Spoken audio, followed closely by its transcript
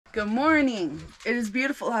Good morning. It is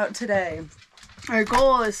beautiful out today. Our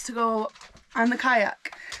goal is to go on the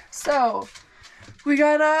kayak. So we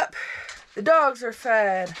got up, the dogs are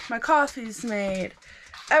fed, my coffee's made,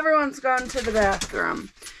 everyone's gone to the bathroom,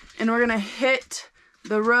 and we're gonna hit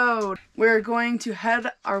the road. We're going to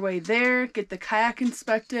head our way there, get the kayak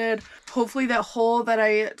inspected. Hopefully that hole that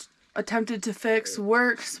I attempted to fix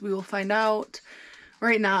works. We will find out.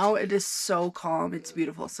 Right now, it is so calm. It's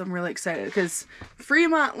beautiful. So I'm really excited because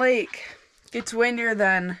Fremont Lake gets windier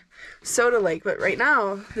than Soda Lake. But right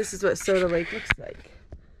now, this is what Soda Lake looks like.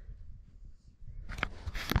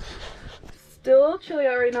 Still chilly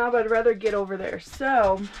out right now, but I'd rather get over there.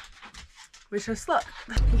 So, wish us luck.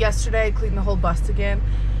 Yesterday, I cleaned the whole bus again.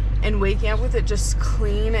 And waking up with it just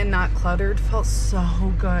clean and not cluttered felt so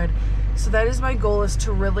good. So that is my goal, is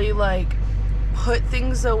to really like put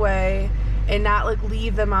things away and not like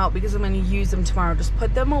leave them out because I'm going to use them tomorrow. Just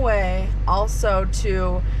put them away. Also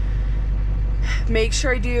to make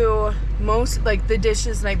sure I do most like the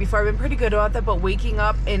dishes the night before. I've been pretty good about that, but waking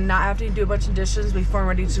up and not having to do a bunch of dishes before I'm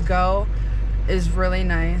ready to go is really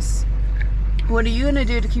nice. What are you going to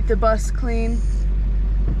do to keep the bus clean,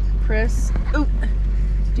 Chris? Ooh.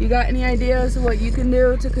 Do you got any ideas of what you can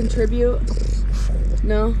do to contribute?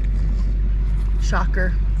 No?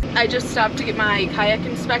 Shocker. I just stopped to get my kayak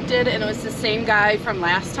inspected, and it was the same guy from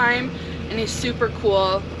last time, and he's super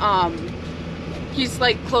cool. He's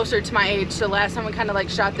like closer to my age, so last time we kind of like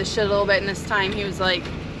shot the shit a little bit, and this time he was like,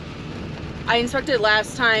 I inspected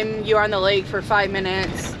last time you were on the lake for 5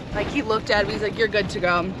 minutes. Like, he looked at me, he's like, you're good to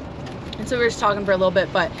go. And so we were just talking for a little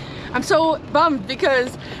bit, but I'm so bummed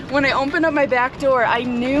because when I opened up my back door, I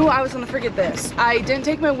knew I was gonna forget this. I didn't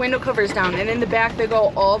take my window covers down, and in the back they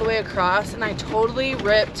go all the way across, and I totally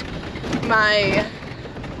ripped my,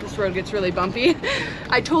 this road gets really bumpy.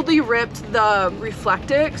 I totally ripped the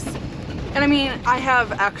Reflectix. And I mean, I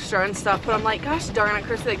have extra and stuff, but I'm like, gosh darn it,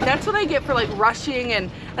 Krissy, like that's what I get for like rushing, and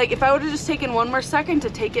like if I would have just taken one more second to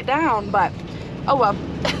take it down, but oh well.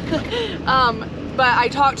 But I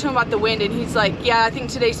talked to him about the wind, and he's like, yeah, I think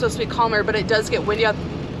today's supposed to be calmer, but it does get windy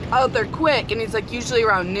out there quick. And he's like, usually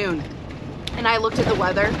around noon. And I looked at the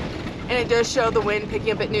weather, and it does show the wind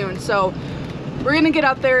picking up at noon. So we're going to get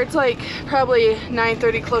out there. It's like probably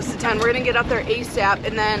 9:30, close to 10. We're going to get out there ASAP,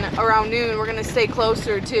 and then around noon, we're going to stay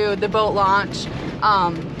closer to the boat launch.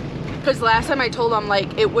 Because last time I told him,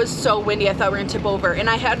 like, it was so windy, I thought we were going to tip over. And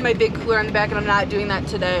I had my big cooler on the back, and I'm not doing that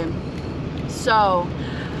today. So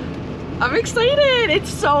I'm excited.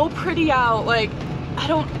 It's so pretty out. Like,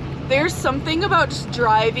 there's something about just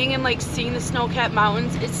driving and like seeing the snow-capped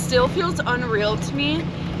mountains. It still feels unreal to me.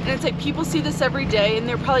 And it's like people see this every day and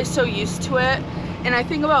they're probably so used to it. And I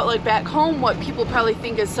think about like back home what people probably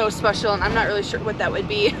think is so special, and I'm not really sure what that would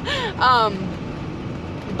be.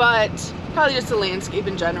 But probably just the landscape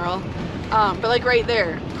in general. But like right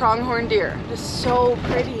there, pronghorn deer, just so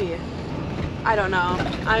pretty. I don't know.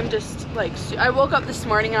 I'm just like, I woke up this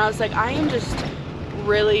morning and I was like, I am just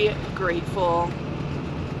really grateful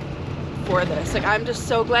for this. Like, I'm just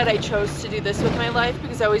so glad I chose to do this with my life,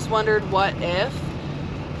 because I always wondered what if.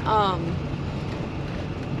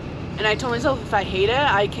 And I told myself if I hate it,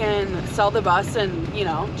 I can sell the bus and, you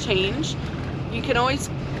know, change. You can always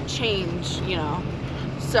change, you know.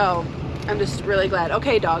 So I'm just really glad.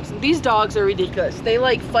 Okay, dogs. These dogs are ridiculous. They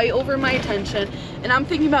like fight over my attention, and I'm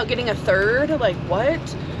thinking about getting a third. Like, what?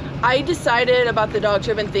 I decided about the dogs.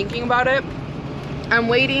 I've been thinking about it. I'm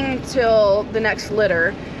waiting till the next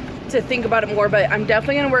litter to think about it more, but I'm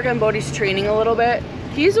definitely gonna work on Bodhi's training a little bit.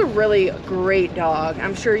 He's a really great dog.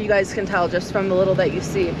 I'm sure you guys can tell just from the little that you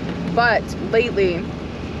see. But lately,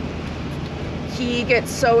 he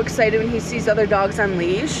gets so excited when he sees other dogs on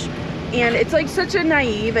leash. And it's like such a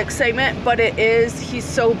naive excitement, but it is, he's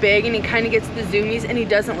so big and he kind of gets the zoomies and he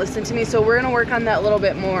doesn't listen to me. So we're gonna work on that a little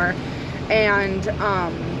bit more. And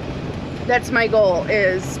that's my goal,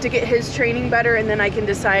 is to get his training better, and then I can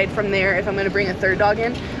decide from there if I'm gonna bring a third dog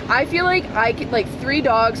in. I feel like I could, like 3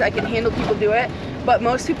 dogs, I can handle people do it, but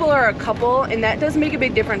most people are a couple, and that does make a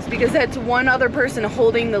big difference because that's one other person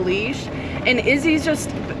holding the leash. And Izzy's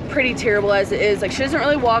just pretty terrible as it is. Like, she doesn't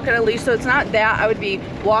really walk on a leash, so it's not that I would be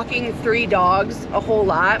walking 3 dogs a whole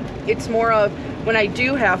lot. It's more of when I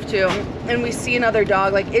do have to and we see another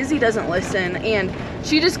dog, like Izzy doesn't listen, and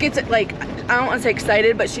she just gets like, I don't want to say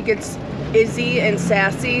excited, but she gets Izzy and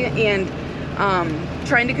sassy and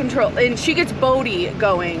trying to control, and she gets Bodhi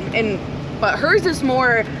going, but hers is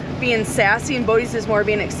more being sassy and Bodhi's is more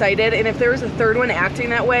being excited. And if there was a third one acting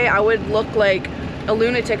that way, I would look like a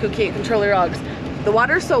lunatic who can't control her dogs. The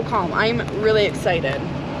water's so calm. I'm really excited.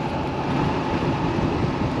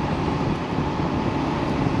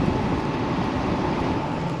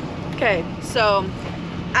 Okay, so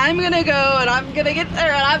I'm gonna go and I'm gonna get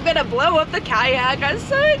there and I'm gonna blow up the kayak. I'm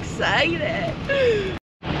so excited.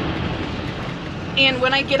 And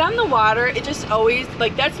when I get on the water, it just always,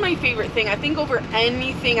 like, that's my favorite thing. I think over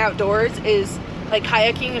anything outdoors is like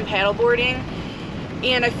kayaking and paddleboarding.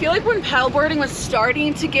 And I feel like when paddleboarding was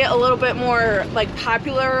starting to get a little bit more like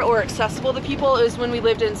popular or accessible to people is when we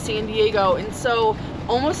lived in San Diego. And so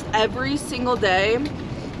almost every single day,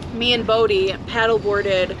 me and Bodhi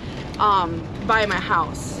paddleboarded by my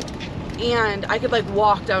house. And I could like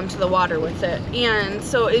walk down to the water with it. And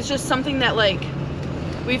so it's just something that like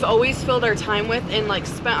we've always filled our time with and like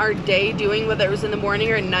spent our day doing, whether it was in the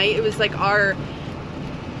morning or at night. It was like our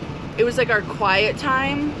quiet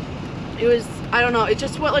time. It was, I don't know, it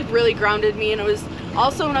just what like really grounded me. And it was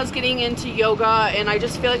also when I was getting into yoga, and I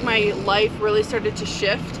just feel like my life really started to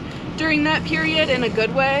shift during that period in a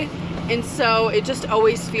good way. And so it just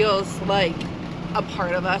always feels like a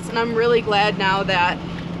part of us. And I'm really glad now that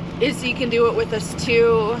Izzy can do it with us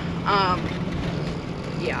too.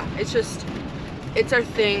 Yeah, it's our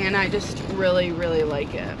thing, and I just really, really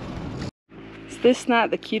like it. Is this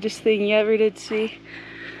not the cutest thing you ever did see?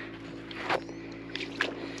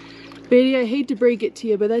 Baby, I hate to break it to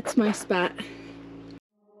you, but that's my spot.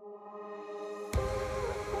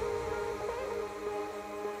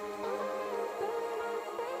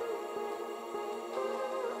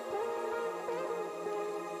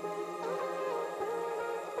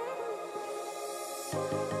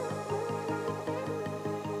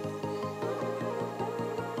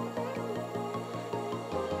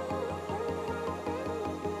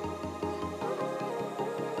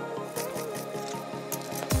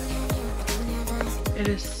 It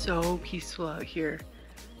is so peaceful out here.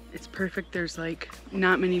 It's perfect. There's like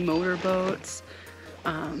not many motorboats.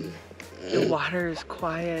 The water is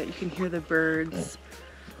quiet. You can hear the birds.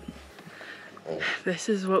 This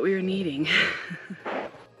is what we were needing.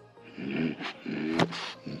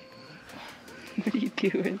 What are you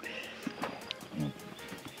doing?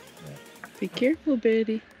 Be careful,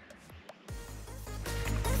 Betty.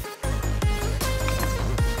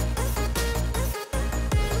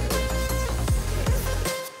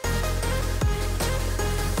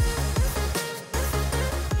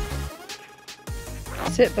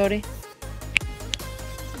 Sit, Bodhi.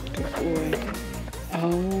 Good boy.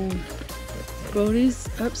 Oh, Bodhi's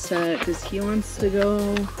upset because he wants to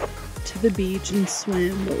go to the beach and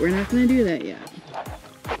swim, but we're not going to do that yet.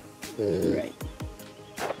 Right.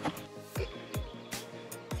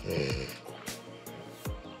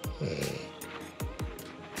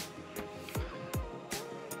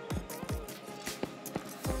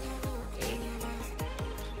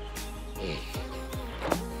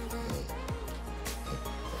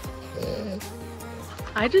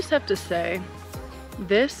 I just have to say,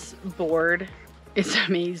 this board is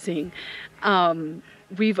amazing.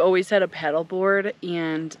 We've always had a paddle board,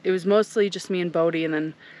 and it was mostly just me and Bodhi, and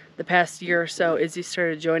then the past year or so Izzy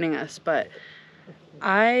started joining us. But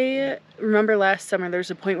I remember last summer there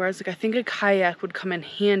was a point where I was like, I think a kayak would come in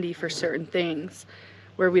handy for certain things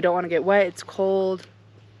where we don't want to get wet, it's cold.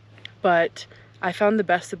 But I found the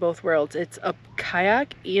best of both worlds. It's a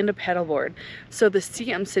kayak and a paddleboard. So the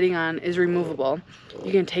seat I'm sitting on is removable.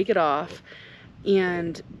 You can take it off,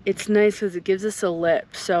 and it's nice because it gives us a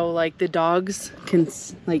lip. So like the dogs can,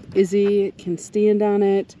 like Izzy can stand on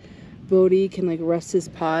it, Bodhi can like rest his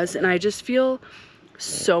paws, and I just feel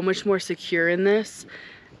so much more secure in this,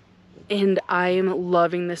 and I am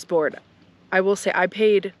loving this board. I will say I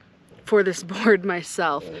paid for this board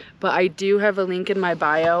myself, but I do have a link in my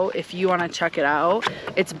bio if you want to check it out.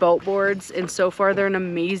 It's Boat Boards, and so far they're an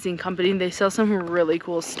amazing company. They sell some really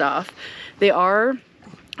cool stuff. They are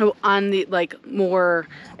on the like more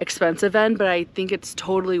expensive end, but I think it's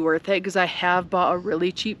totally worth it because I have bought a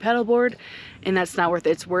really cheap paddleboard and that's not worth it.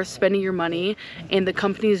 It's worth spending your money, and the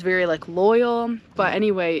company is very like loyal. But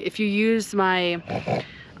anyway, if you use my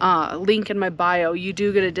link in my bio, you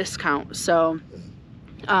do get a discount. So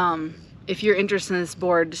if you're interested in this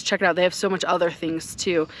board, just check it out. They have so much other things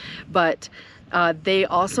too, but they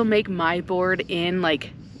also make my board in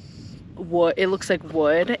like wood. It looks like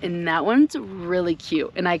wood, and that one's really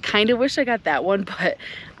cute, and I kind of wish I got that one, but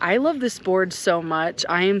I love this board so much.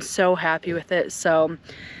 I am so happy with it. So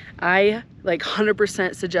I like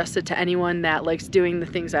 100% suggest it to anyone that likes doing the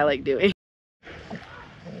things I like doing.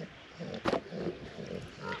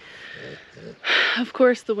 Of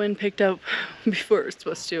course, the wind picked up before it was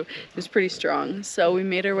supposed to. It was pretty strong, so we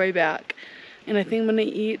made our way back. And I think I'm gonna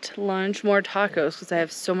eat lunch, more tacos, because I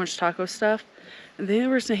have so much taco stuff. And then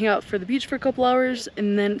we're just gonna hang out for the beach for a couple hours,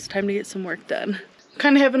 and then it's time to get some work done.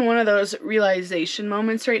 Kind of having one of those realization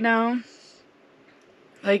moments right now.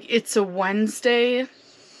 Like, it's a Wednesday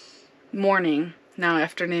morning, now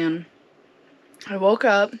afternoon. I woke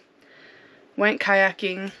up, went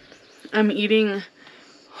kayaking. I'm eating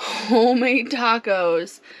homemade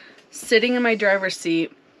tacos, sitting in my driver's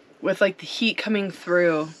seat with like the heat coming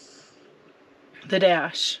through the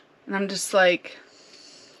dash. And I'm just like,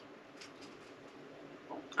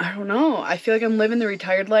 I don't know. I feel like I'm living the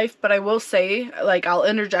retired life, but I will say, like, I'll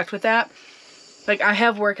interject with that. Like, I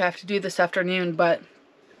have work I have to do this afternoon, but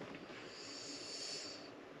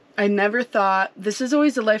I never thought, this is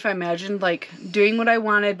always the life I imagined, like, doing what I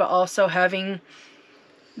wanted, but also having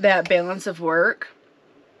that balance of work.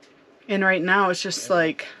 And right now, it's just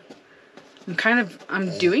like,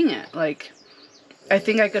 I'm doing it. Like, I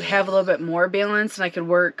think I could have a little bit more balance, and I could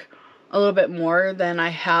work a little bit more than I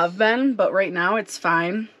have been, but right now, it's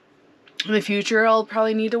fine. In the future, I'll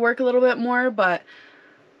probably need to work a little bit more, but,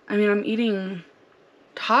 I mean, I'm eating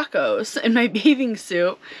tacos in my bathing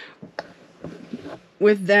suit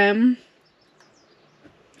with them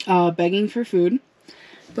begging for food.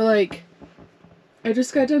 But like, I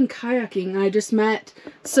just got done kayaking. I just met,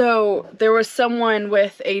 so there was someone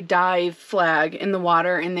with a dive flag in the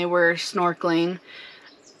water and they were snorkeling.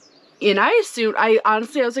 And I assumed, I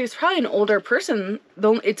was like, it's probably an older person.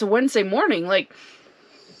 Though it's a Wednesday morning, like,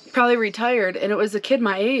 probably retired. And it was a kid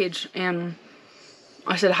my age. And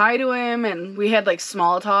I said hi to him and we had like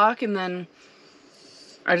small talk. And then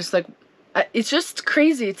I just like, it's just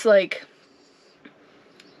crazy. It's like,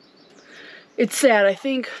 it's sad. I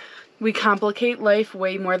think we complicate life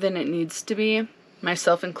way more than it needs to be,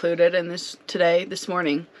 myself included. And this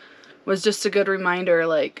morning was just a good reminder,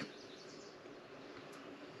 like,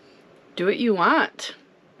 do what you want.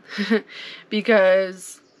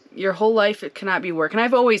 Because your whole life, it cannot be work. And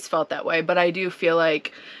I've always felt that way, but I do feel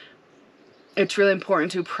like it's really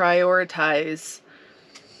important to prioritize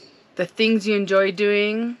the things you enjoy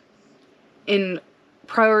doing in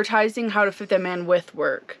prioritizing how to fit them in with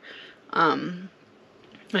work. I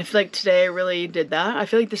feel like today I really did that. I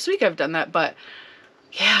feel like this week I've done that, but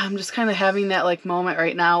yeah, I'm just kind of having that like moment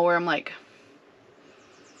right now where I'm like,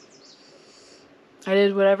 I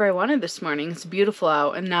did whatever I wanted this morning. It's beautiful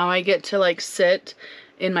out, and now I get to like sit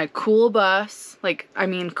in my cool bus, like, I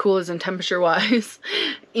mean cool as in temperature wise,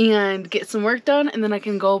 and get some work done, and then I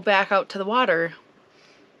can go back out to the water.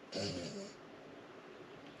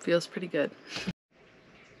 Feels pretty good.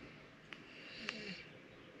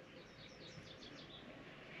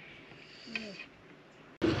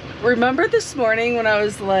 Remember this morning when I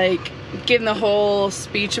was like giving the whole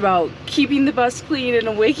speech about keeping the bus clean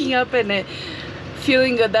and waking up and it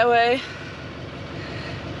feeling good that way?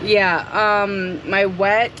 Yeah, my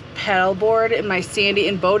wet paddleboard and my sandy,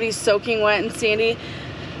 and Bodhi's soaking wet and sandy.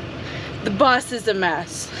 The bus is a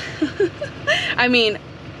mess. I mean,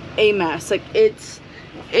 a mess. Like, it's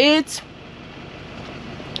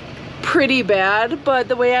pretty bad, but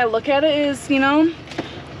the way I look at it is, you know,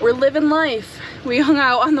 we're living life. We hung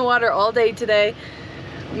out on the water all day today.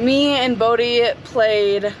 Me and Bodhi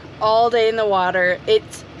played all day in the water.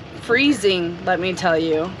 It's freezing, let me tell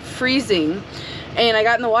you. Freezing. And I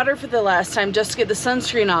got in the water for the last time just to get the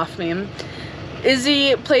sunscreen off me.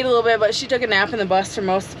 Izzy played a little bit, but she took a nap in the bus for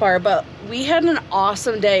most of the part. But we had an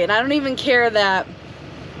awesome day, and I don't even care that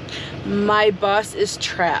my bus is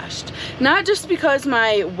trashed. Not just because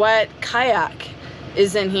my wet kayak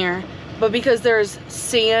is in here, but because there's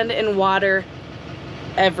sand and water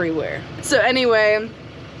everywhere. So anyway,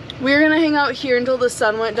 we're gonna hang out here until the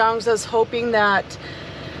sun went down because I was hoping that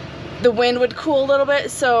the wind would cool a little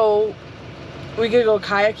bit so we could go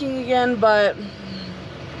kayaking again, but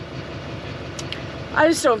I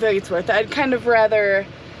just don't feel like it's worth it. I'd kind of rather,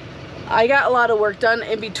 I got a lot of work done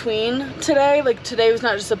in between today. Like, today was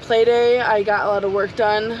not just a play day. I got a lot of work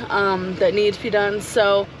done that needed to be done.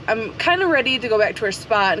 So I'm kind of ready to go back to our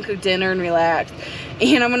spot and cook dinner and relax.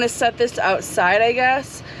 And I'm going to set this outside, I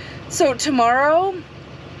guess. So tomorrow,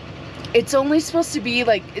 it's only supposed to be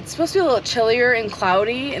like, it's supposed to be a little chillier and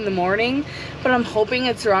cloudy in the morning, but I'm hoping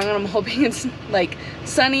it's wrong, and I'm hoping it's like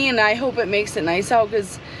sunny, and I hope it makes it nice out,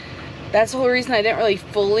 because that's the whole reason I didn't really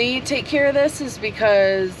fully take care of this, is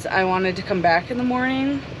because I wanted to come back in the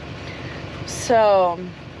morning. So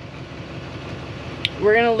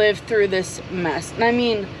we're gonna live through this mess. And I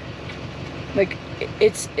mean, like,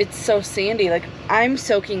 it's so sandy. Like, I'm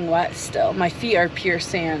soaking wet still. My feet are pure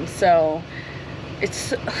sand. So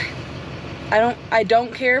it's, I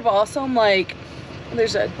don't care, but also I'm like,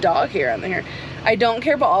 there's a dog hair on there. I don't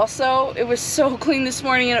care, but also it was so clean this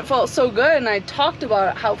morning and it felt so good, and I talked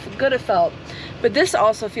about it, how good it felt. But this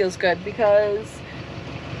also feels good because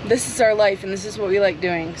this is our life and this is what we like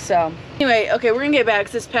doing. So anyway, okay, we're gonna get back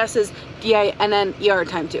because this passes DI and then ER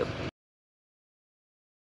time too.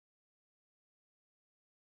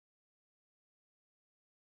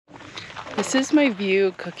 This is my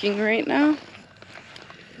view cooking right now.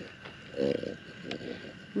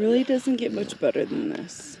 Really doesn't get much better than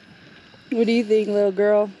this. What do you think, little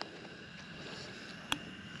girl?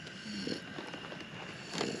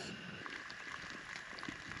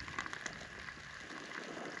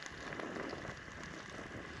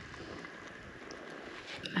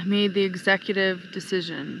 I made the executive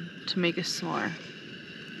decision to make a s'more.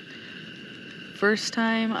 First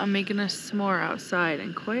time I'm making a s'more outside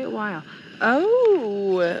in quite a while.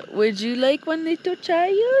 Oh, would you like one, little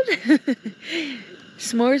child?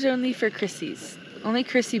 S'mores are only for Krissies. Only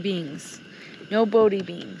Krissy beans. No Bodhi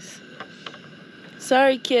beans.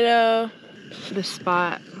 Sorry, kiddo. This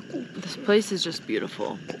place is just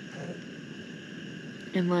beautiful.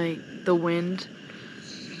 And like the wind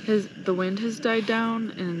has died down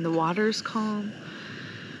and the water's calm.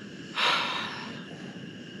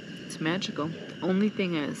 It's magical. The only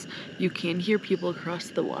thing is you can hear people across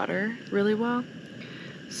the water really well.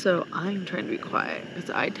 So I'm trying to be quiet because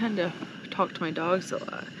I tend to talk to my dogs a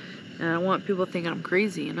lot. And I don't want people thinking I'm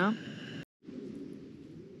crazy, you know?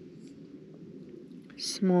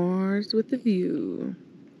 S'mores with a view.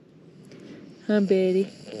 Huh, Betty?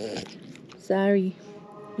 Sorry.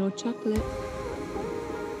 No chocolate.